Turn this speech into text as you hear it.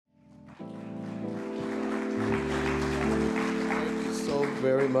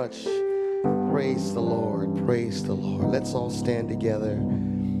very much. Praise the Lord. Praise the Lord. Let's all stand together.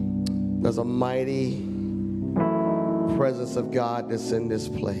 There's a mighty presence of God that's in this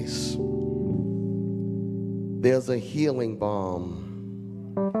place. There's a healing balm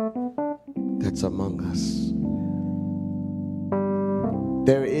that's among us.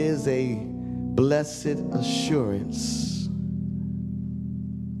 There is a blessed assurance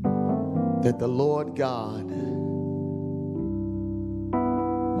that the Lord God,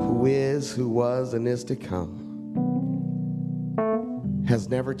 who is, who was, and is to come, has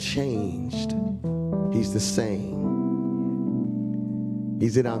never changed. He's the same.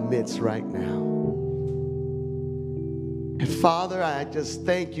 He's in our midst right now. And Father, I just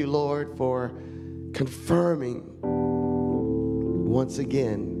thank you, Lord, for confirming once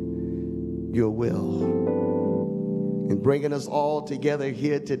again your will and bringing us all together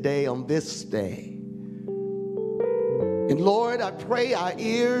here today on this day. And Lord, I pray our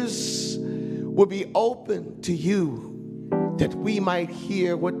ears will be open to you, that we might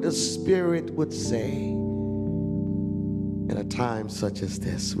hear what the Spirit would say in a time such as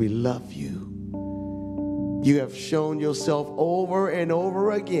this. We love you. You have shown yourself over and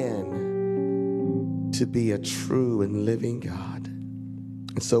over again to be a true and living God.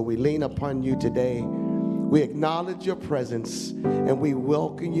 And so we lean upon you today. We acknowledge your presence and we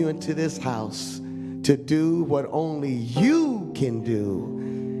welcome you into this house to do what only you can do.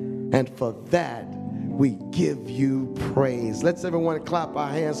 And for that, we give you praise. Let's everyone clap our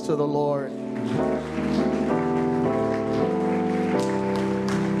hands to the Lord.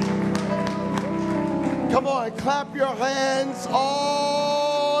 Come on, clap your hands,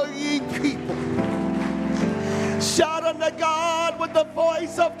 all ye people. Shout unto God with the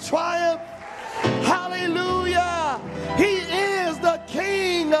voice of triumph. Hallelujah. He is the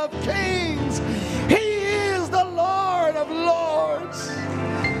King of kings. He is the Lord of lords.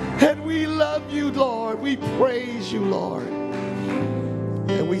 And we love you, Lord. We praise you, Lord.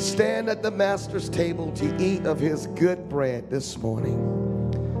 And we stand at the Master's table to eat of his good bread this morning.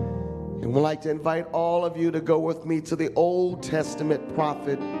 And we'd like to invite all of you to go with me to the Old Testament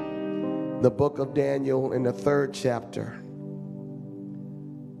prophet, the book of Daniel, in the 3rd chapter.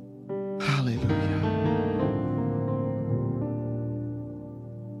 Hallelujah.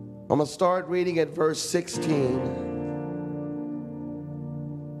 I'm going to start reading at verse 16.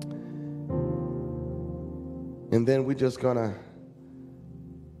 And then we're just going to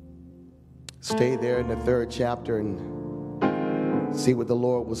stay there in the 3rd chapter and see what the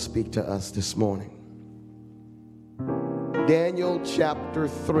Lord will speak to us this morning. Daniel chapter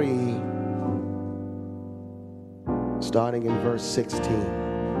 3, starting in verse 16.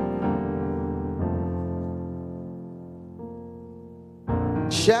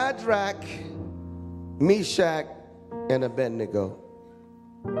 Shadrach, Meshach, and Abednego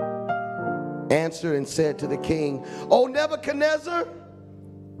answered and said to the king, O Nebuchadnezzar,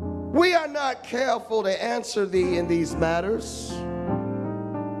 we are not careful to answer thee in these matters.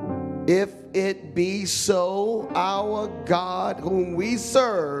 If it be so, our God whom we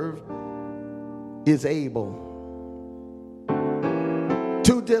serve is able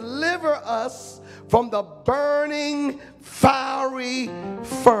to deliver us from the burning fiery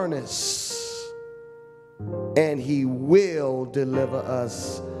furnace, and he will deliver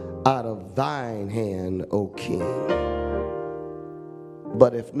us out of thine hand, O king.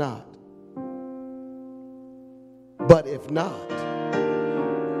 But if not,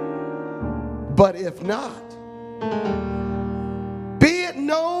 be it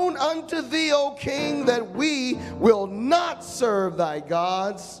known unto thee, O king, that we will not serve thy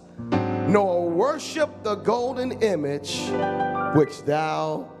gods, nor worship the golden image which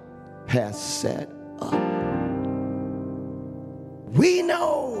thou hast set up. We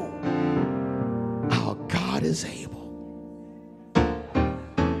know our God is able.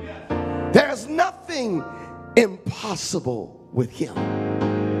 There's nothing impossible with him.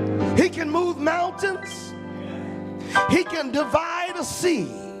 He can move mountains. He can divide a sea.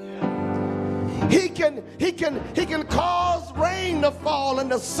 He can cause rain to fall and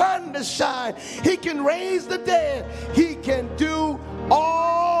the sun to shine. He can raise the dead. He can do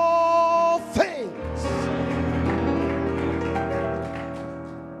all things.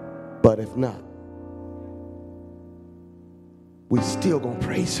 But if not, we still gonna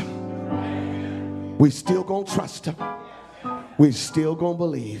praise him. We still gonna trust him. We still gonna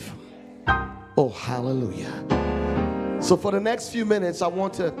believe. Oh, hallelujah. So for the next few minutes, I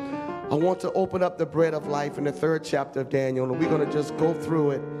want to open up the bread of life in the 3rd chapter of Daniel, and we're going to just go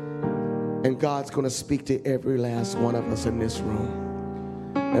through it, and God's going to speak to every last one of us in this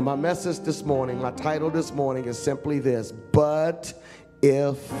room. And my message this morning, my title this morning is simply this: but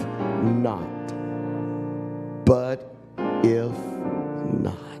if not. But if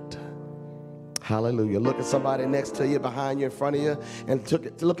not. Hallelujah. Look at somebody next to you, behind you, in front of you, and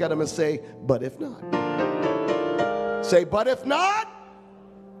look at them and say, but if not. Say, but if not.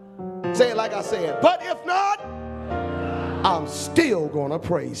 Say it like I said, but if not, I'm still going to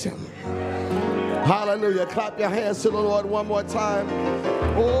praise him. Hallelujah. Clap your hands to the Lord one more time.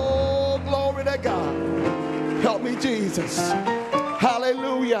 Oh, glory to God. Help me, Jesus.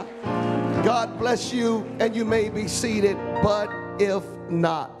 Hallelujah. God bless you, and you may be seated, but if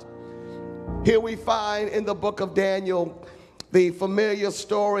not. Here we find in the book of Daniel the familiar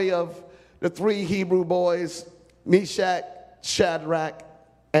story of the three Hebrew boys, Meshach, Shadrach,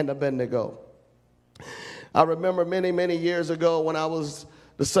 and Abednego. I remember many, many years ago when I was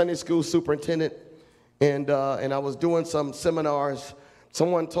the Sunday school superintendent and I was doing some seminars,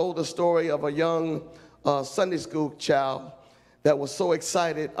 someone told the story of a young Sunday school child that was so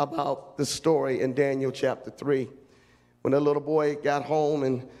excited about the story in Daniel chapter 3. When the little boy got home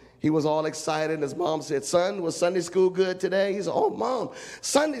and he was all excited, his mom said, son, was Sunday school good today? He said, oh, Mom,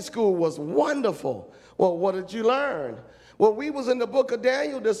 Sunday school was wonderful. Well, what did you learn? Well, we was in the book of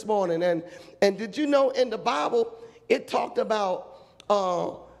Daniel this morning, and did you know in the Bible, it talked about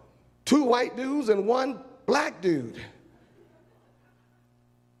 2 white dudes and 1 black dude.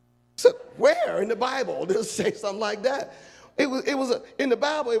 So where in the Bible does it say something like that? It was in the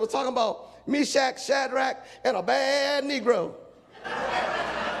Bible, it was talking about Meshach, Shadrach, and a bad Negro.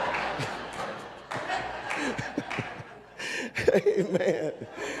 Amen.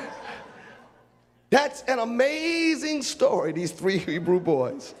 That's an amazing story, these 3 Hebrew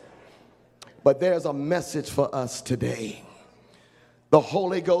boys. But there's a message for us today. The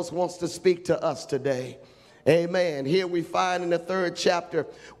Holy Ghost wants to speak to us today. Amen. Here we find in the 3rd chapter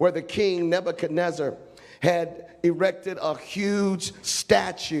where the king Nebuchadnezzar had erected a huge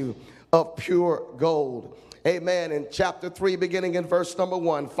statue of pure gold. Amen. In chapter 3, beginning in verse number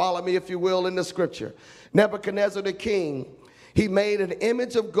 1, follow me if you will in the scripture. Nebuchadnezzar the king, he made an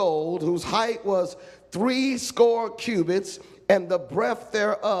image of gold whose height was 80 cubits and the breadth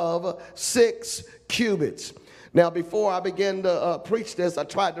thereof 6 cubits. Now, before I begin to preach this, I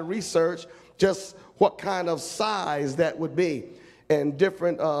tried to research just what kind of size that would be. And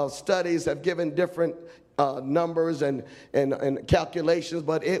different studies have given different numbers and calculations,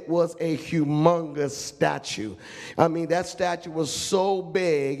 but it was a humongous statue. I mean, that statue was so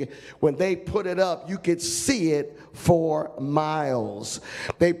big, when they put it up, you could see it for miles.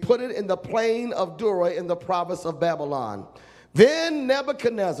 They put it in the plain of Dura in the province of Babylon. Then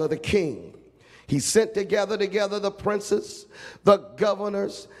Nebuchadnezzar the king, he sent together the princes, the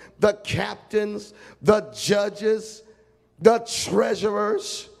governors, the captains, the judges, the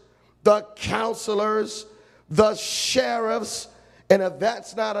treasurers, the counselors, the sheriffs, and if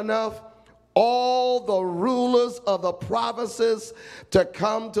that's not enough, all the rulers of the provinces to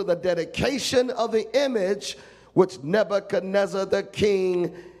come to the dedication of the image which Nebuchadnezzar the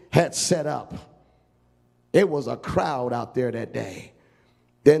king had set up. It was a crowd out there that day.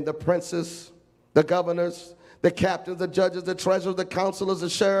 Then the princes, the governors, the captains, the judges, the treasurers, the counselors, the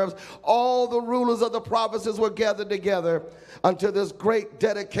sheriffs, all the rulers of the provinces were gathered together unto this great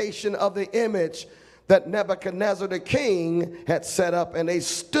dedication of the image that Nebuchadnezzar the king had set up. And they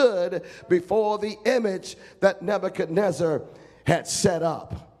stood before the image that Nebuchadnezzar had set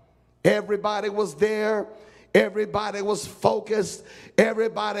up. Everybody was there. Everybody was focused.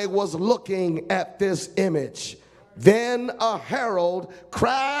 Everybody was looking at this image. Then a herald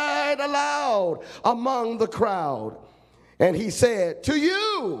cried aloud among the crowd, and he said, to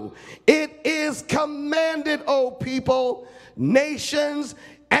you it is commanded, O people, nations,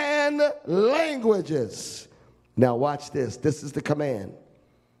 and languages. Now watch this. This is the command.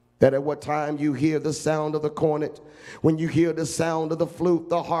 That at what time you hear the sound of the cornet, when you hear the sound of the flute,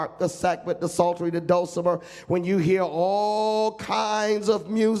 the harp, the sackbut, the psaltery, the dulcimer, when you hear all kinds of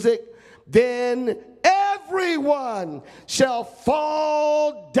music, then everyone shall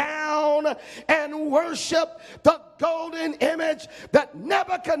fall down and worship the golden image that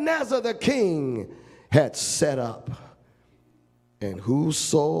Nebuchadnezzar the king had set up. And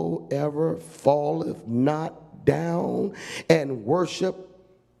whosoever falleth not down and worship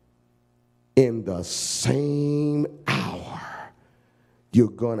in the same hour, you're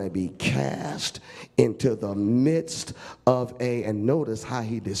going to be cast into the midst of and notice how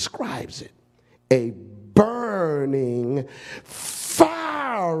he describes it, a burning,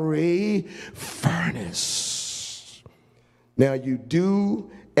 fiery furnace. Now you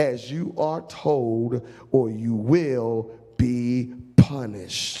do as you are told, or you will be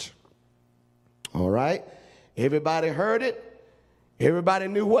punished. All right? Everybody heard it? Everybody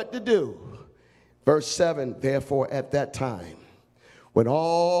knew what to do. Verse 7, therefore at that time, when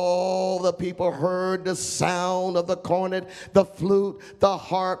all the people heard the sound of the cornet, the flute, the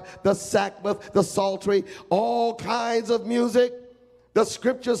harp, the sackbut, the psaltery, all kinds of music, the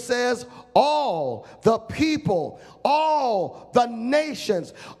scripture says all the people, all the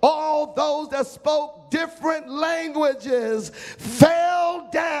nations, all those that spoke different languages fell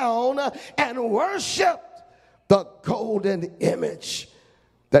down and worshiped the golden image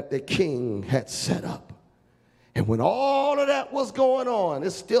that the king had set up. And when all of that was going on,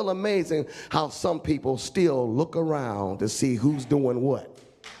 it's still amazing how some people still look around to see who's doing what.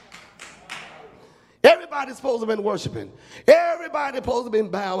 Everybody's supposed to have been worshiping. Everybody's supposed to have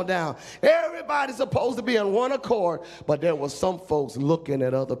been bowing down. Everybody's supposed to be in one accord. But there were some folks looking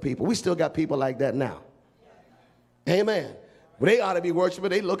at other people. We still got people like that now. Amen. But they ought to be worshiping.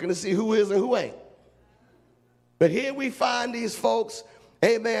 They looking to see who is and who ain't. But here we find these folks,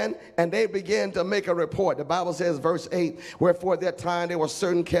 amen, and they begin to make a report. The Bible says, verse 8, wherefore at that time there were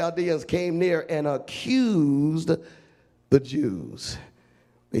certain Chaldeans came near and accused the Jews.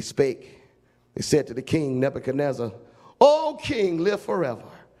 They spake. They said to the king Nebuchadnezzar, O king, live forever.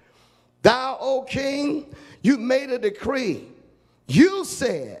 Thou, O king, you made a decree. You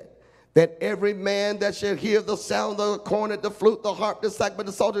said that every man that shall hear the sound of the cornet, the flute, the harp, the sackbut,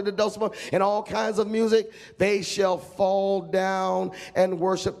 the psaltery, the dulcimer, and all kinds of music, they shall fall down and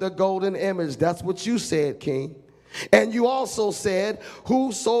worship the golden image. That's what you said, king. And you also said,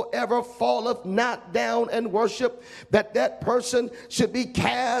 whosoever falleth not down and worship, that person should be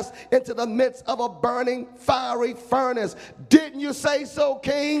cast into the midst of a burning fiery furnace. Didn't you say so,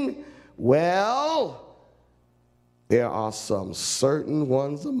 king? Well, there are some certain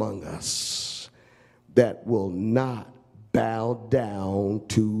ones among us that will not bow down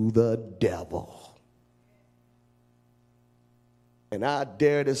to the devil. And I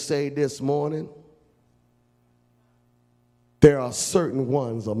dare to say this morning, there are certain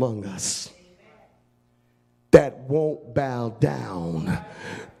ones among us that won't bow down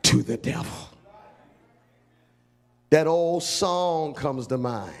to the devil. That old song comes to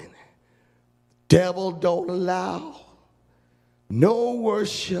mind. Devil don't allow no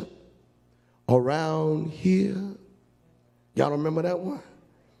worship around here. Y'all remember that one?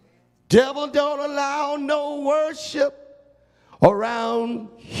 Devil don't allow no worship around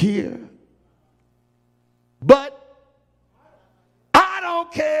here. But I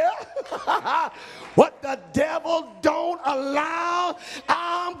don't care what the devil don't allow.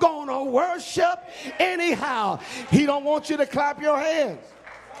 I'm going to worship anyhow. He don't want you to clap your hands.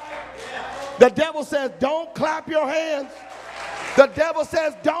 The devil says, don't clap your hands. The devil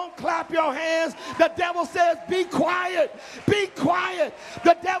says, don't clap your hands. The devil says, be quiet. Be quiet.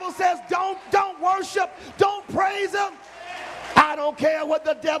 The devil says, don't worship. Don't praise him. I don't care what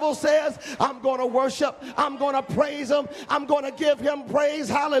the devil says. I'm going to worship. I'm going to praise him. I'm going to give him praise.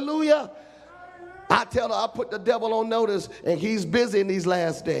 Hallelujah. I tell her, I put the devil on notice, and he's busy in these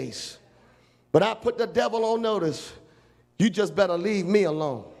last days. But I put the devil on notice. You just better leave me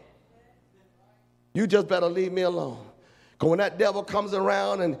alone. You just better leave me alone. Because when that devil comes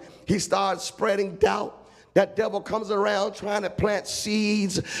around and he starts spreading doubt, that devil comes around trying to plant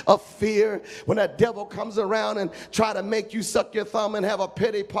seeds of fear. When that devil comes around and try to make you suck your thumb and have a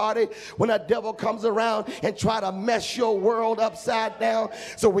pity party. When that devil comes around and try to mess your world upside down.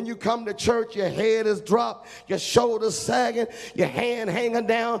 So when you come to church, your head is dropped, your shoulders sagging, your hand hanging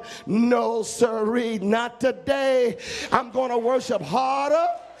down. No, sirree, not today. I'm going to worship harder.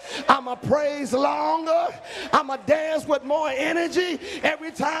 I'm going to praise longer. I'm going to dance with more energy.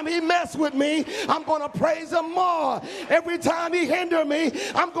 Every time he mess with me, I'm going to praise him more. Every time he hinder me,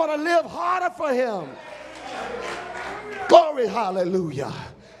 I'm going to live harder for him. Glory, hallelujah.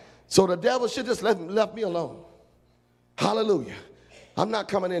 So the devil should just left me alone. Hallelujah. I'm not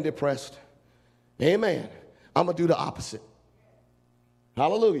coming in depressed. Amen. I'm going to do the opposite.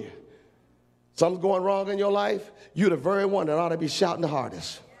 Hallelujah. Something's going wrong in your life, you're the very one that ought to be shouting the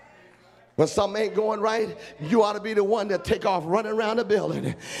hardest. When something ain't going right, you ought to be the one that take off running around the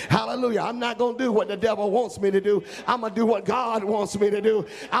building. Hallelujah. I'm not going to do what the devil wants me to do. I'm going to do what God wants me to do.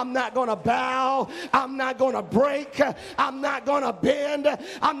 I'm not going to bow. I'm not going to break. I'm not going to bend.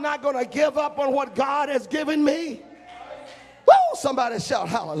 I'm not going to give up on what God has given me. Woo! Somebody shout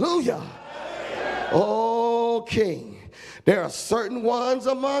hallelujah. Oh, King, there are certain ones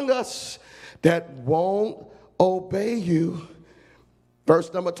among us that won't obey you.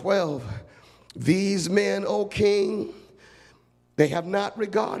 Verse number 12, these men, O king, they have not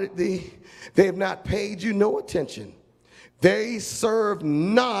regarded thee. They have not paid you no attention. They serve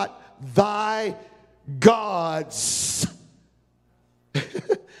not thy gods.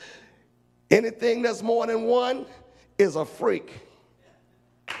 Anything that's more than one is a freak.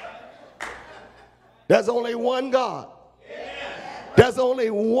 There's only one God. There's only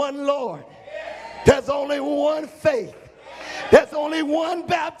one Lord. There's only one faith. There's only one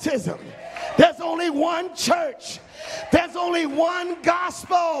baptism. There's only one church. There's only one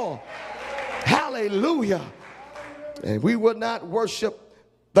gospel. Hallelujah. And we will not worship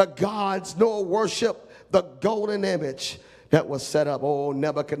the gods nor worship the golden image that was set up. Oh,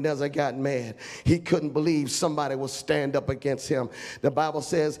 Nebuchadnezzar got mad. He couldn't believe somebody would stand up against him. The Bible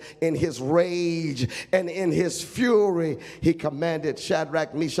says in his rage and in his fury, he commanded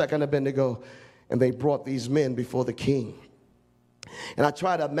Shadrach, Meshach, and Abednego, and they brought these men before the king. And I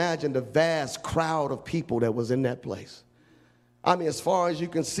try to imagine the vast crowd of people that was in that place. I mean, as far as you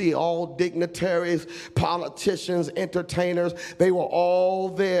can see, all dignitaries, politicians, entertainers, they were all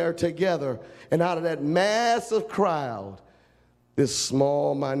there together. And out of that massive crowd, this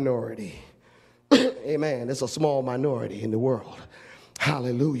small minority, amen, it's a small minority in the world.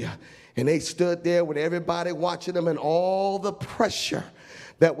 Hallelujah. And they stood there with everybody watching them and all the pressure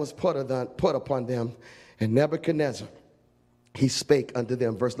that was put upon them. And Nebuchadnezzar, he spake unto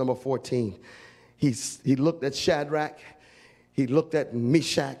them, verse number 14. He looked at Shadrach, he looked at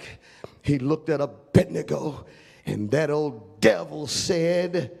Meshach, he looked at Abednego, and that old devil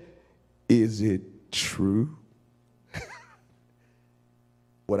said, is it true?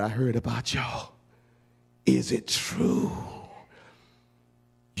 What I heard about y'all, is it true?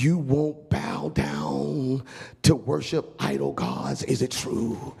 You won't bow down to worship idol gods. Is it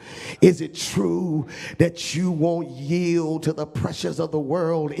true? Is it true that you won't yield to the pressures of the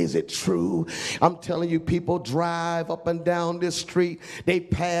world? Is it true? I'm telling you, people drive up and down this street. They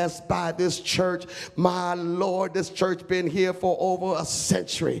pass by this church. My Lord, this church been here for over a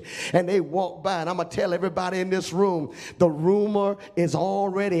century. And they walk by, and I'm going to tell everybody in this room, the rumor is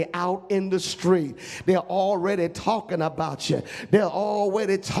already out in the street. They're already talking about you. They're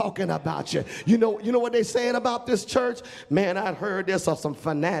already talking about you. You know what they're saying about this church? Man, I heard there's some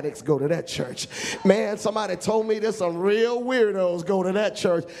fanatics go to that church. Man, somebody told me there's some real weirdos go to that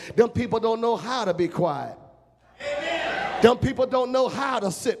church. Them people don't know how to be quiet. Amen. Them people don't know how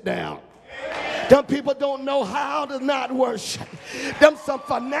to sit down. Them people don't know how to not worship. Them some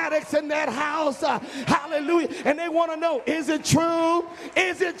fanatics in that house. Hallelujah. And they want to know, is it true?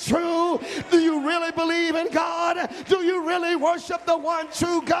 Is it true? Do you really believe in God? Do you really worship the one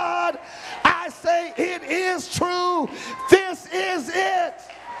true God? I say it is true. This is it.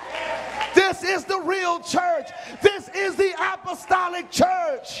 This is the real church. This is the apostolic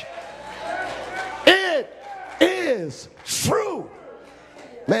church. It is true.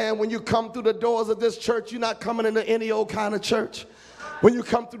 Man, when you come through the doors of this church, you're not coming into any old kind of church. When you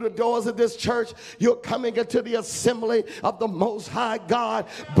come through the doors of this church, you're coming into the assembly of the Most High God,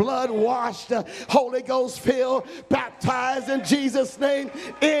 blood-washed, Holy Ghost-filled, baptized in Jesus' name.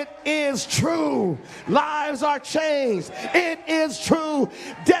 It is true. Lives are changed. It is true.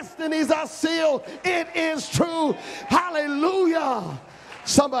 Destinies are sealed. It is true. Hallelujah.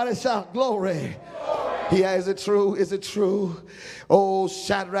 Somebody shout glory. Yeah, is it true? Is it true? Oh,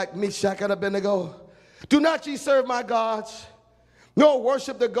 Shadrach, Meshach, and Abednego, do not ye serve my gods, nor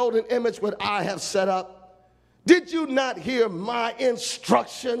worship the golden image which I have set up. Did you not hear my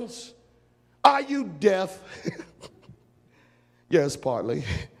instructions? Are you deaf? Yes, partly.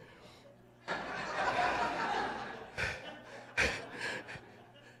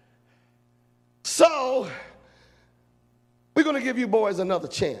 So, we're going to give you boys another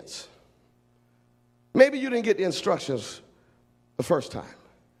chance. Maybe you didn't get the instructions the first time,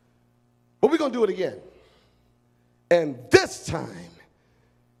 but we're going to do it again. And this time,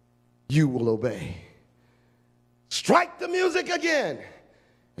 you will obey. Strike the music again.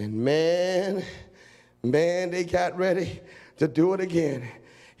 And man, they got ready to do it again.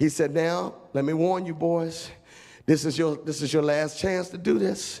 He said, now, let me warn you boys, this is your last chance to do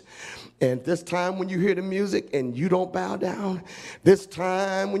this. And this time when you hear the music and you don't bow down, this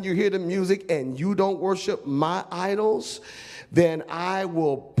time when you hear the music and you don't worship my idols, then I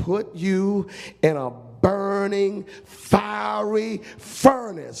will put you in a burning, fiery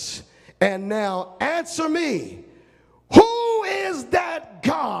furnace. And now answer me, who is that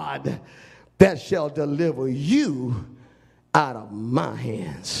God that shall deliver you out of my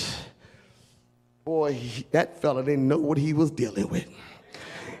hands? Boy, that fella didn't know what he was dealing with.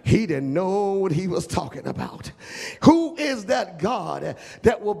 He didn't know what he was talking about. Who is that God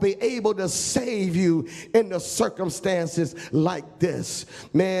that will be able to save you in the circumstances like this?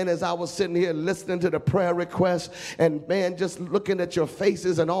 Man, as I was sitting here listening to the prayer requests and man, just looking at your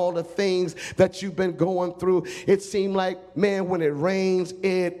faces and all the things that you've been going through, it seemed like, man, when it rains,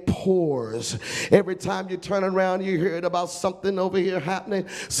 it pours. Every time you turn around, you hear about something over here happening,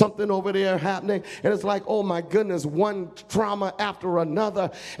 something over there happening, and it's like, oh my goodness, one trauma after another.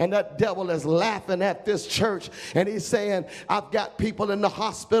 And that devil is laughing at this church and he's saying, I've got people in the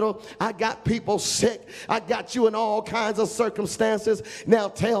hospital, I got people sick, I got you in all kinds of circumstances. Now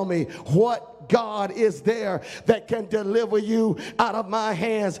tell me, what God is there that can deliver you out of my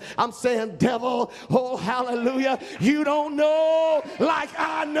hands? I'm saying, devil, oh hallelujah, you don't know like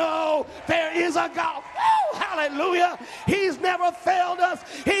I know. There is a God. Oh hallelujah. He's never failed us.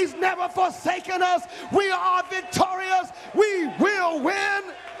 He's never forsaken us. We are victorious. We will win.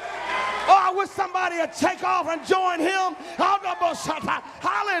 Oh, I wish somebody would take off and join him.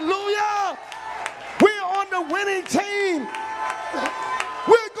 Hallelujah. We're on the winning team.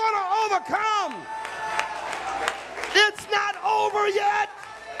 We're going to overcome. It's not over yet.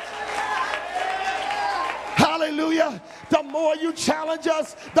 Hallelujah. The more you challenge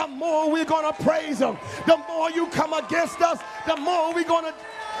us, the more we're going to praise him. The more you come against us, the more we're going to...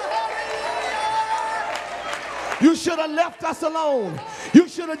 You should have left us alone. You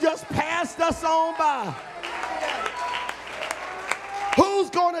should have just passed us on by.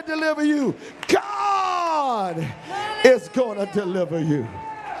 Who's going to deliver you? God is going to deliver you.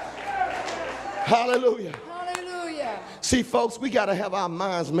 Hallelujah. Hallelujah. See, folks, we got to have our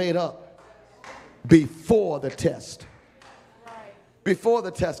minds made up before the test. Before the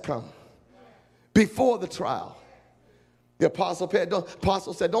test comes. Before the trial. The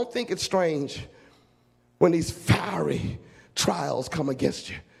apostle said, don't think it's strange when these fiery trials come against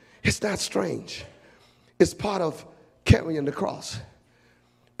you. It's not strange. It's part of carrying the cross.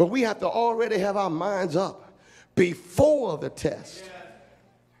 But we have to already have our minds up before the test.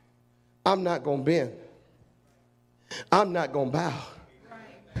 I'm not going to bend. I'm not going to bow.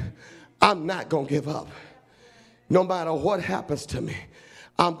 I'm not going to give up. No matter what happens to me,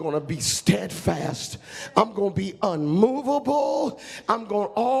 I'm going to be steadfast. I'm going to be unmovable. I'm going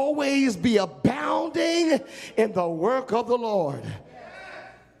to always be abounding in the work of the Lord.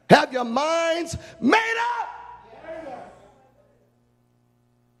 Have your minds made up.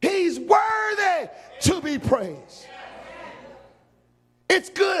 He's worthy to be praised. It's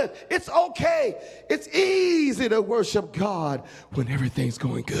good. It's okay. It's easy to worship God when everything's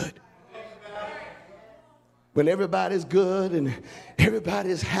going good. When everybody's good and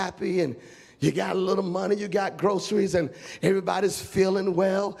everybody's happy and you got a little money, you got groceries, and everybody's feeling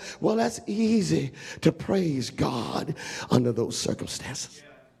well, well, that's easy to praise God under those circumstances.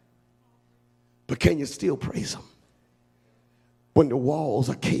 But can you still praise him when the walls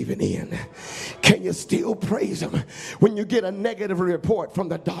are caving in? Can you still praise him when you get a negative report from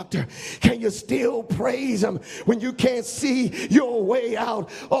the doctor? Can you still praise him when you can't see your way out?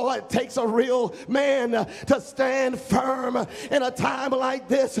 Oh, it takes a real man to stand firm in a time like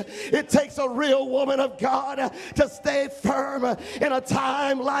this. It takes a real woman of God to stay firm in a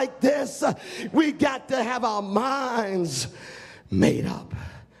time like this. We got to have our minds made up.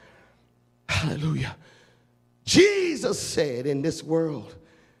 Hallelujah. Jesus said, in this world,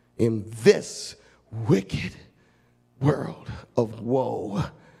 in this wicked world of woe,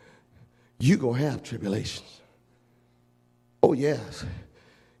 you're going to have tribulations. Oh, yes.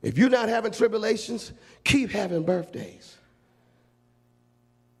 If you're not having tribulations, keep having birthdays.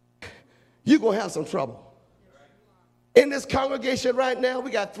 You're going to have some trouble. In this congregation right now,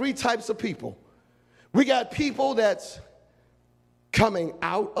 we got three types of people. We got people that's coming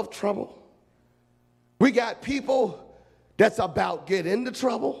out of trouble. We got people that's about to get into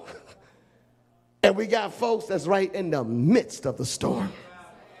trouble. And we got folks that's right in the midst of the storm.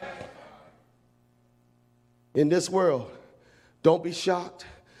 In this world, don't be shocked.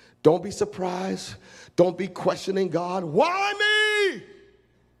 Don't be surprised. Don't be questioning God. Why me?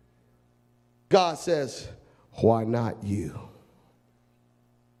 God says, why not you?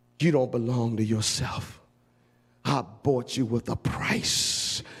 You don't belong to yourself. I bought you with a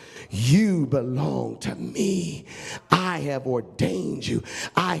price. You belong to me. I have ordained you.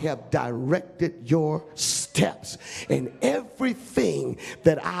 I have directed your steps. steps. And everything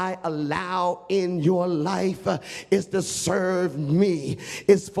that I allow in your life is to serve me.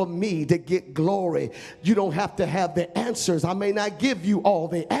 It's for me to get glory. You don't have to have the answers. I may not give you all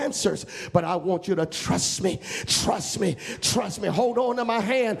the answers, but I want you to trust me. Trust me. Trust me. Hold on to my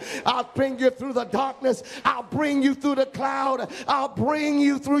hand. I'll bring you through the darkness. I'll bring you through the cloud. I'll bring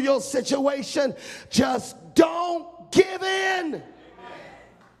you through your situation. Just don't give in.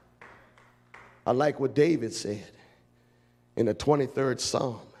 I like what David said in the 23rd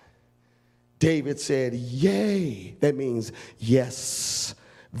Psalm. David said, yea. That means yes,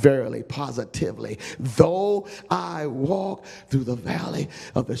 verily, positively. Though I walk through the valley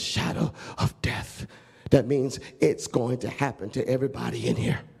of the shadow of death. That means it's going to happen to everybody in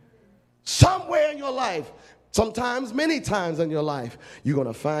here. Somewhere in your life, sometimes, many times in your life, you're going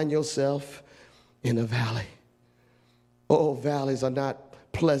to find yourself in a valley. Oh, valleys are not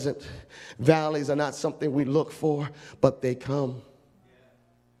pleasant. Valleys are not something we look for, but they come.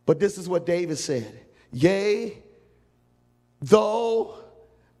 But this is what David said. Yea, though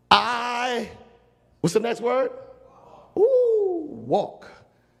I, what's the next word? Ooh, walk.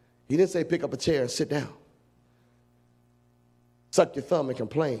 He didn't say pick up a chair and sit down. Suck your thumb and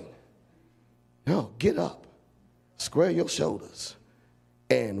complain. No, get up. Square your shoulders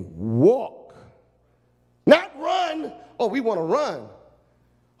and walk. Not run. Oh, we want to run.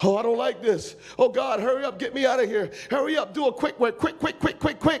 Oh, I don't like this. Oh, God, hurry up. Get me out of here. Hurry up. Do a quick work. Quick, quick, quick,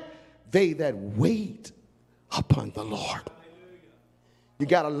 quick, quick. They that wait upon the Lord. You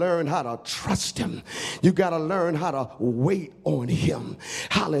got to learn how to trust him. You got to learn how to wait on him.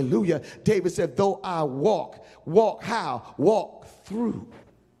 Hallelujah. David said, though I walk how? Walk through.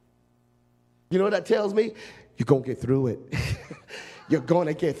 You know what that tells me? You're going to get through it. You're going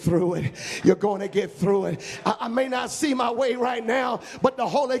to get through it. You're going to get through it. I may not see my way right now, but the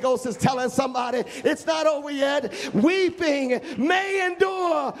Holy Ghost is telling somebody it's not over yet. Weeping may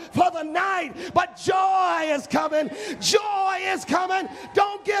endure for the night, but joy is coming. Joy is coming.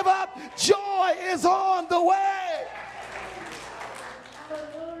 Don't give up. Joy is on the way.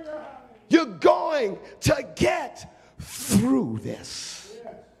 You're going to get through this.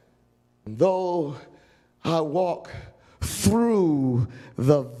 Though I walk through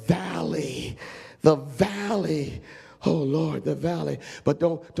the valley, oh Lord, the valley. But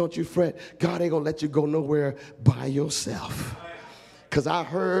don't you fret. God ain't gonna let you go nowhere by yourself. Because I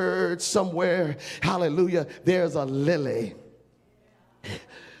heard somewhere, hallelujah, there's a lily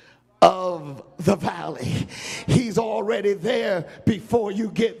of the valley. He's already there before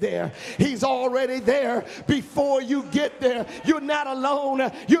you get there. He's already there before you get there. You're not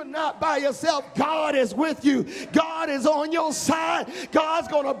alone. You're not by yourself. God is with you. God is on your side. God's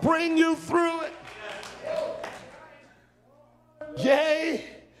going to bring you through it. Yea,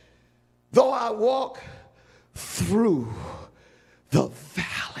 though I walk through the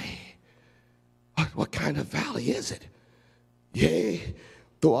valley. What kind of valley is it? Yea,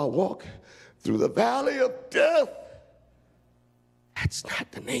 though I walk through the valley of death. That's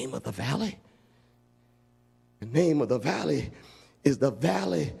not the name of the valley. The name of the valley is the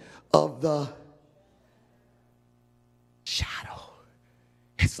valley of the shadow.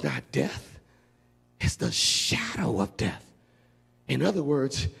 It's not death. It's the shadow of death. In other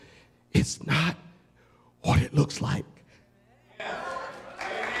words, it's not what it looks like.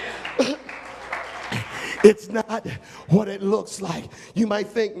 It's not what it looks like. You might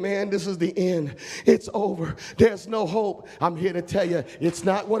think, man, this is the end. It's over. There's no hope. I'm here to tell you, it's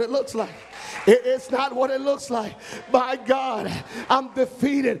not what it looks like. It's not what it looks like. My God, I'm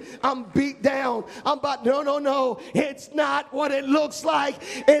defeated. I'm beat down. No. It's not what it looks like.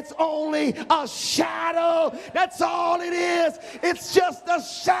 It's only a shadow. That's all it is. It's just a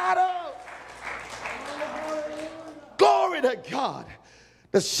shadow. Glory to God.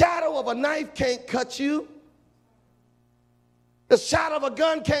 The shadow of a knife can't cut you. The shadow of a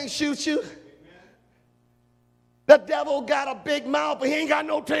gun can't shoot you. The devil got a big mouth, but he ain't got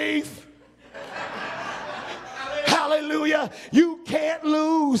no teeth. Hallelujah. You can't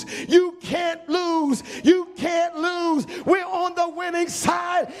lose. You can't lose. You can't lose. We're on the winning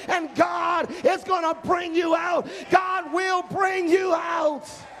side, and God is going to bring you out. God will bring you out.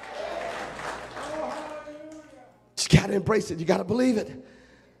 You got to embrace it. You got to believe it.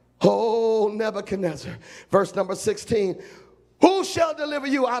 Oh, Nebuchadnezzar. Verse number 16. Who shall deliver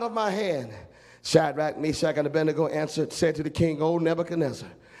you out of my hand? Shadrach, Meshach, and Abednego answered, said to the king, O Nebuchadnezzar,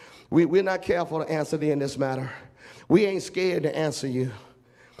 we're not careful to answer thee in this matter. We ain't scared to answer you.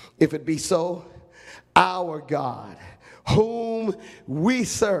 If it be so, our God, whom we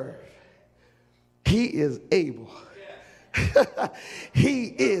serve, he is able. He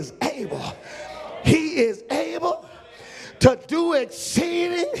is able. He he is able to do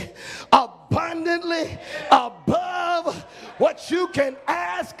exceeding abundantly above what you can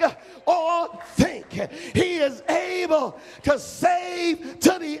ask or think. He is able to save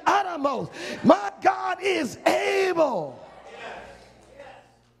to the uttermost. My God is able.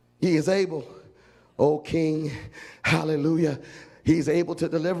 He is able, O King, hallelujah. He's able to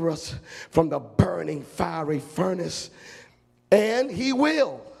deliver us from the burning fiery furnace, and he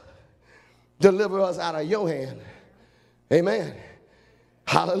will deliver us out of your hand. Amen.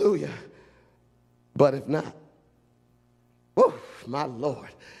 Hallelujah. But if not, whew, my Lord,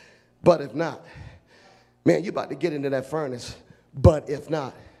 but if not, man, you about to get into that furnace. But if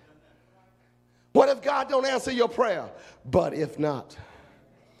not, what if God don't answer your prayer? But if not,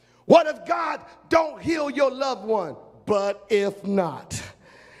 what if God don't heal your loved one? But if not,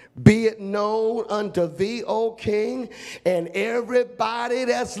 be it known unto thee, O King, and everybody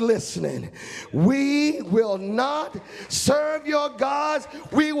that's listening, we will not serve your gods.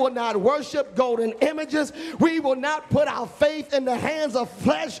 We will not worship golden images. We will not put our faith in the hands of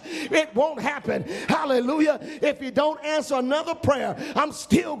flesh. It won't happen. Hallelujah. If he don't answer another prayer, I'm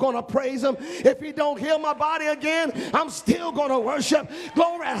still going to praise him. If he don't heal my body again, I'm still going to worship.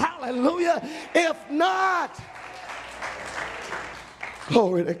 Glory, hallelujah. If not,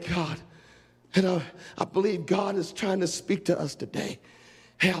 glory to God. And I believe God is trying to speak to us today.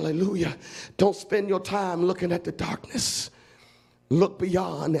 Hallelujah. Don't spend your time looking at the darkness. Look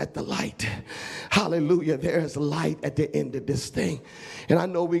beyond at the light. Hallelujah. There's light at the end of this thing. And I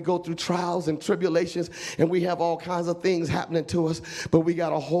know we go through trials and tribulations and we have all kinds of things happening to us, but we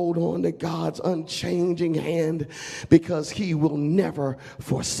got to hold on to God's unchanging hand because he will never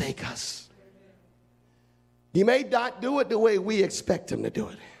forsake us. He may not do it the way we expect him to do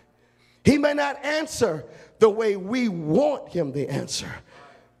it. He may not answer the way we want him to answer.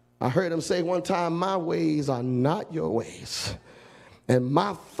 I heard him say one time, my ways are not your ways, and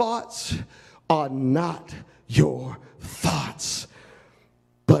my thoughts are not your thoughts.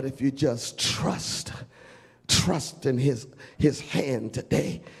 But if you just trust in his hand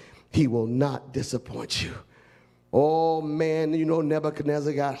today, he will not disappoint you. Oh, man, you know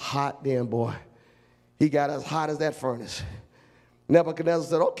Nebuchadnezzar got hot then, boy. He got as hot as that furnace. Nebuchadnezzar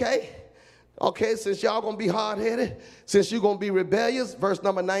said, okay, since y'all going to be hard-headed, since you're going to be rebellious, verse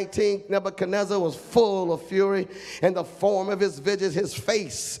number 19, Nebuchadnezzar was full of fury, and the form of his visage, his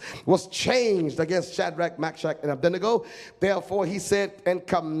face, was changed against Shadrach, Meshach, and Abednego. Therefore he said and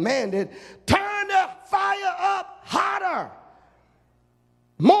commanded, turn the fire up hotter,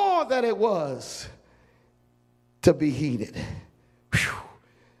 more than it was to be heated. Whew.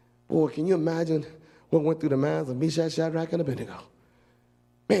 Boy, can you imagine what went through the minds of Meshach, Shadrach, and Abednego?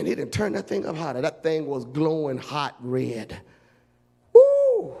 Man, he didn't turn that thing up hotter. That thing was glowing hot red.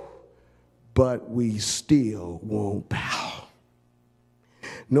 Woo! But we still won't bow.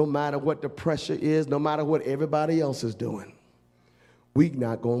 No matter what the pressure is, no matter what everybody else is doing, we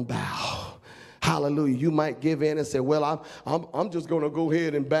not going to bow. Hallelujah. You might give in and say, well, I'm just going to go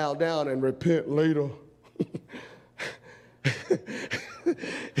ahead and bow down and repent later.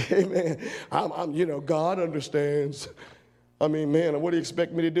 Amen. God understands. I mean, man, what do you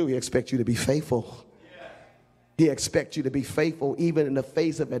expect me to do? He expects you to be faithful. He expects you to be faithful even in the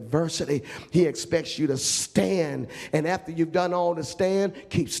face of adversity. He expects you to stand. And after you've done all to stand,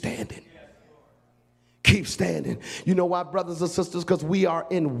 keep standing. Keep standing. You know why, brothers and sisters? Because we are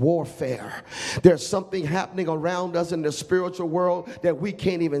in warfare. There's something happening around us in the spiritual world that we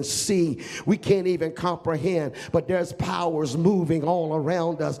can't even see. We can't even comprehend. But there's powers moving all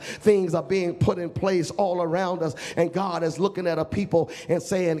around us. Things are being put in place all around us. And God is looking at a people and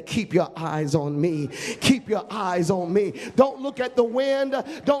saying, keep your eyes on me. Keep your eyes on me. Don't look at the wind.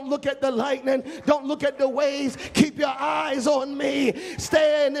 Don't look at the lightning. Don't look at the waves. Keep your eyes on me.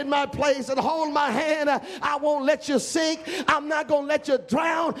 Stand in my place and hold my hand. I won't let you sink. I'm not going to let you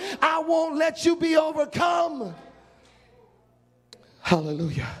drown. I won't let you be overcome.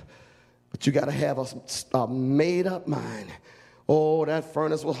 Hallelujah. But you got to have a made up mind. Oh, that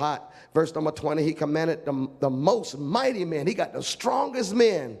furnace was hot. Verse number 20, he commanded the most mighty men. He got the strongest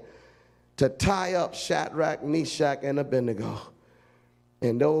men to tie up Shadrach, Meshach, and Abednego.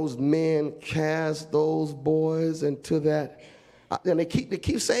 And those men cast those boys into that. And they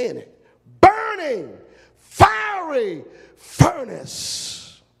keep saying it. Burning, fiery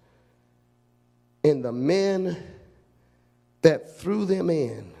furnace. And the men that threw them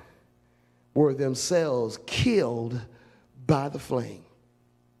in were themselves killed by the flame.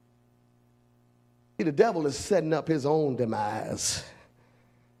 See, the devil is setting up his own demise.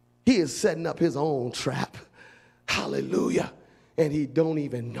 He is setting up his own trap. Hallelujah. And he don't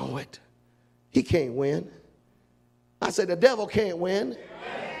even know it. He can't win. I said, the devil can't win.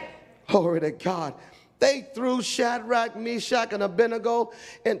 Glory to God. They threw Shadrach, Meshach, and Abednego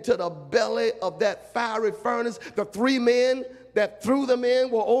into the belly of that fiery furnace. The 3 men that threw them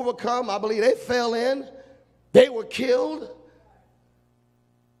in were overcome. I believe they fell in. They were killed.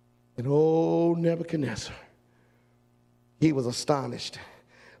 And old Nebuchadnezzar, he was astonished.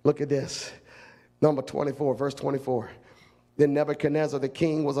 Look at this. Number 24, verse 24. Then Nebuchadnezzar the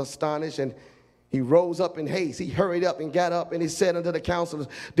king was astonished, and he rose up in haste. He hurried up and got up, and he said unto the counselors,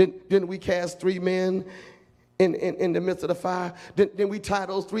 Didn't we cast 3 men in the midst of the fire? Didn't we tie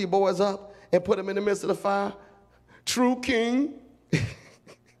those 3 boys up and put them in the midst of the fire? True, king.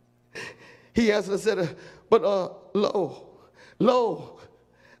 He answered and said, but lo,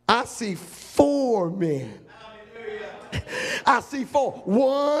 I see 4 men. I see 4.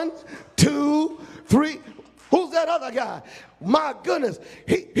 1, 2, 3. Who's that other guy? My goodness,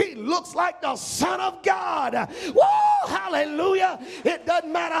 he looks like the Son of God. Whoa, hallelujah. It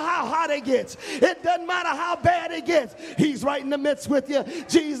doesn't matter how hot it gets. It doesn't matter how bad it gets. He's right in the midst with you.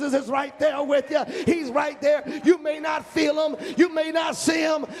 Jesus is right there with you. He's right there. You may not feel him. You may not see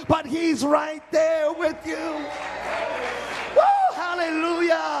him, but he's right there with you. Whoa,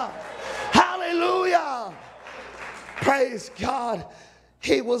 hallelujah. Hallelujah. Praise God.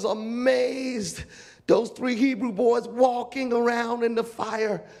 He was amazed. Those 3 Hebrew boys walking around in the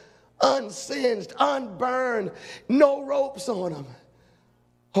fire, unsinged, unburned, no ropes on them.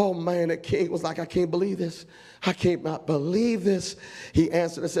 Oh man, the king was like, I can't believe this. I cannot believe this. He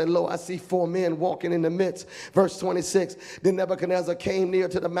answered and said, Lo, I see 4 men walking in the midst. Verse 26, then Nebuchadnezzar came near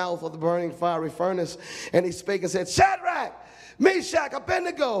to the mouth of the burning fiery furnace, and he spake and said, Shadrach, Meshach,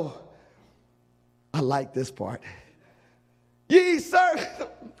 Abednego. I like this part. Ye servants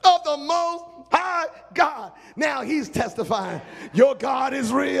of the Most High God. Now he's testifying. Your God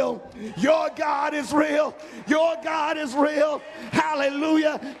is real. Your God is real. Your God is real.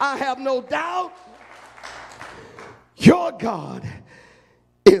 Hallelujah. I have no doubt. Your God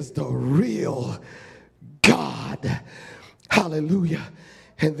is the real God. Hallelujah.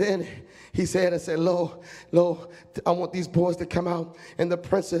 And then he said, Lo, I want these boys to come out. And the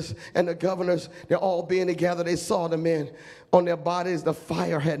princes and the governors, they're all being together. They saw the men. On their bodies, the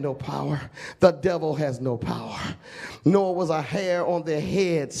fire had no power. The devil has no power. Nor was a hair on their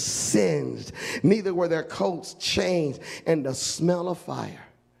heads singed. Neither were their coats changed. And the smell of fire.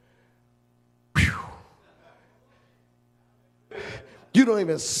 Whew. You don't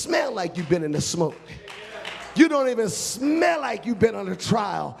even smell like you've been in the smoke. You don't even smell like you've been on a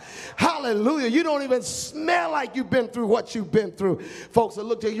trial. Hallelujah. You don't even smell like you've been through what you've been through. Folks will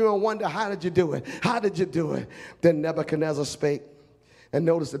look at you and wonder, how did you do it? How did you do it? Then Nebuchadnezzar spake. And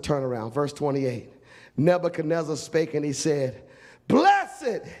notice the turnaround. Verse 28. Nebuchadnezzar spake and he said,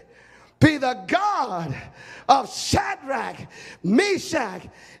 Blessed be the God of Shadrach, Meshach,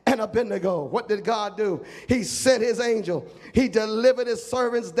 and Abednego. What did God do? He sent his angel. He delivered his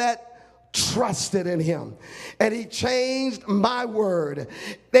servants that trusted in him, and he changed my word.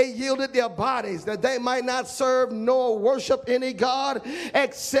 They yielded their bodies that they might not serve nor worship any God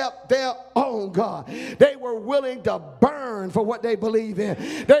except their own God. They were willing to burn for what they believe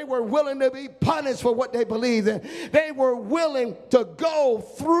in. They were willing to be punished for what they believed in. They were willing to go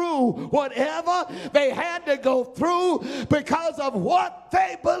through whatever they had to go through because of what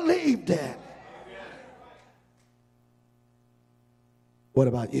they believed in. What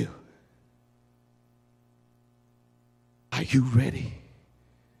about you? Are you ready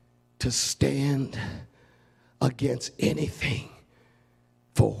to stand against anything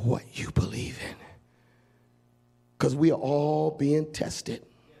for what you believe in? Because we are all being tested.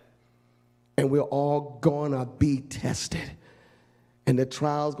 And we're all going to be tested. And the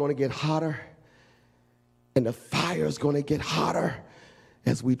trial's going to get hotter. And the fire's going to get hotter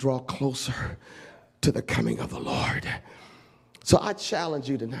as we draw closer to the coming of the Lord. So I challenge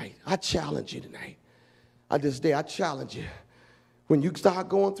you tonight. I challenge you tonight. I challenge you. When you start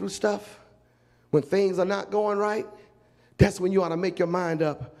going through stuff, when things are not going right, that's when you ought to make your mind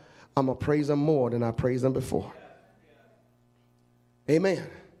up. I'm going to praise him more than I praised him before. Amen.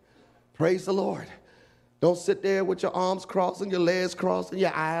 Praise the Lord. Don't sit there with your arms crossed and your legs crossed and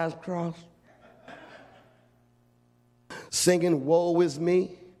your eyes crossed. Singing, woe is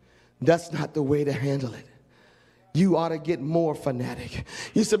me. That's not the way to handle it. you ought to get more fanatic.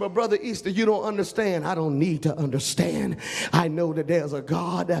 You said, but Brother Easter, you don't understand. I don't need to understand. I know that there's a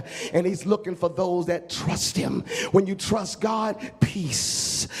God, and he's looking for those that trust him. When you trust God,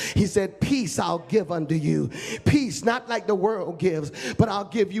 peace. He said, peace I'll give unto you. Peace, not like the world gives, but I'll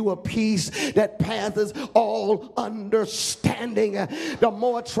give you a peace that passes all understanding. The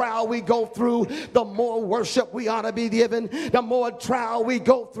more trial we go through, the more worship we ought to be given. The more trial we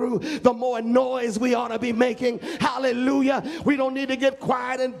go through, the more noise we ought to be making. Hallelujah. We don't need to get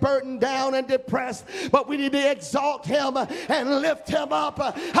quiet and burdened down and depressed, but we need to exalt him and lift him up.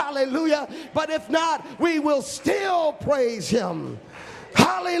 Hallelujah. But if not, we will still praise him.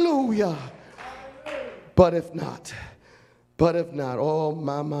 Hallelujah. But if not, oh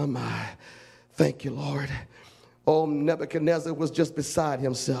my. Thank you, Lord. Oh, Nebuchadnezzar was just beside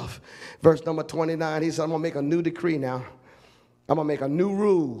himself. Verse number 29, he said, I'm going to make a new decree now. I'm going to make a new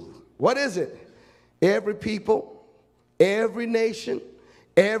rule. What is it? Every people, every nation,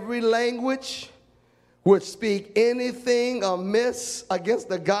 every language which speak anything amiss against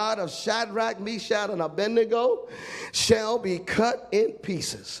the God of Shadrach, Meshach, and Abednego shall be cut in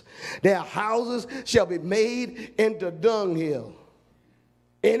pieces. Their houses shall be made into dunghill.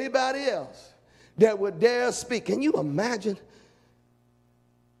 Anybody else that would dare speak, can you imagine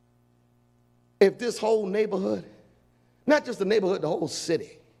if this whole neighborhood, not just the neighborhood, the whole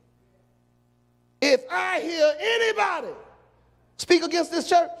city, if I hear anybody speak against this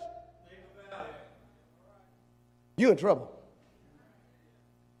church, you're in trouble.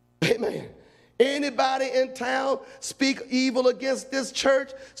 Amen. Anybody in town speak evil against this church,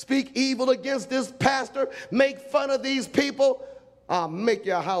 speak evil against this pastor, make fun of these people, I'll make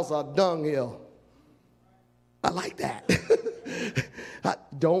your house a dunghill. I like that.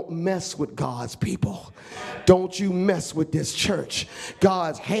 Don't mess with God's people. Don't you mess with this church.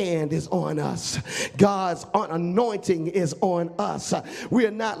 God's hand is on us. God's anointing is on us. We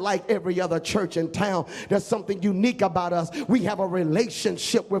are not like every other church in town. There's something unique about us. We have a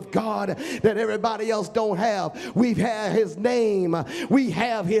relationship with God that everybody else don't have. We have his name. We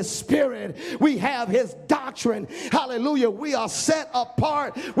have his spirit. We have his doctrine. Hallelujah. We are set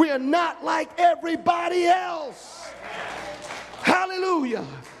apart. We are not like everybody else. Hallelujah.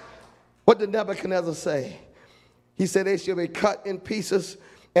 What did Nebuchadnezzar say? He said they shall be cut in pieces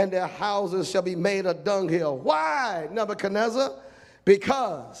and their houses shall be made a dunghill. Why, Nebuchadnezzar?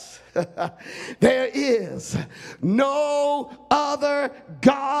 Because there is no other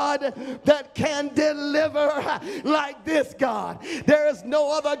God that can deliver like this God. There is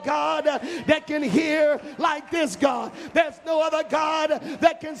no other God that can hear like this God. There's no other God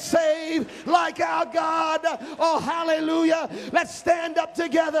that can save like our God. Oh, hallelujah. Let's stand up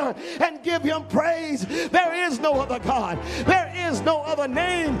together and give him praise. There is no other God. There is no other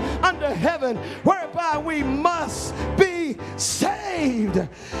name under heaven whereby we must be saved.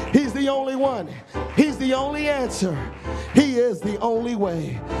 He's the only one. He's the only answer. He is the only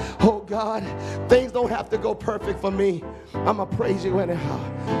way. Oh God, things don't have to go perfect for me. I'm going to praise you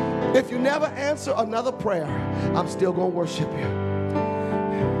anyhow. If you never answer another prayer, I'm still going to worship you.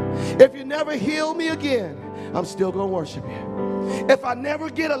 If you never heal me again, I'm still going to worship you. If I never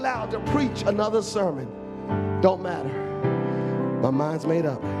get allowed to preach another sermon, don't matter. My mind's made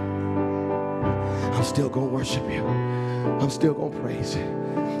up. I'm still going to worship you. I'm still going to praise you.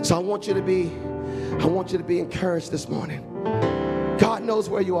 So I want you to be encouraged this morning. God knows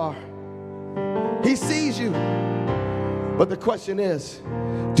where you are. He sees you. But the question is,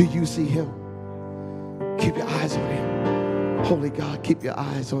 do you see him? Keep your eyes on him. Holy God, keep your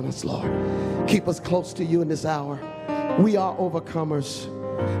eyes on us, Lord. Keep us close to you in this hour. We are overcomers,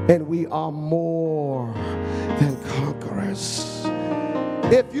 and we are more than conquerors.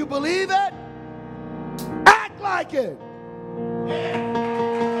 If you believe it, act like it.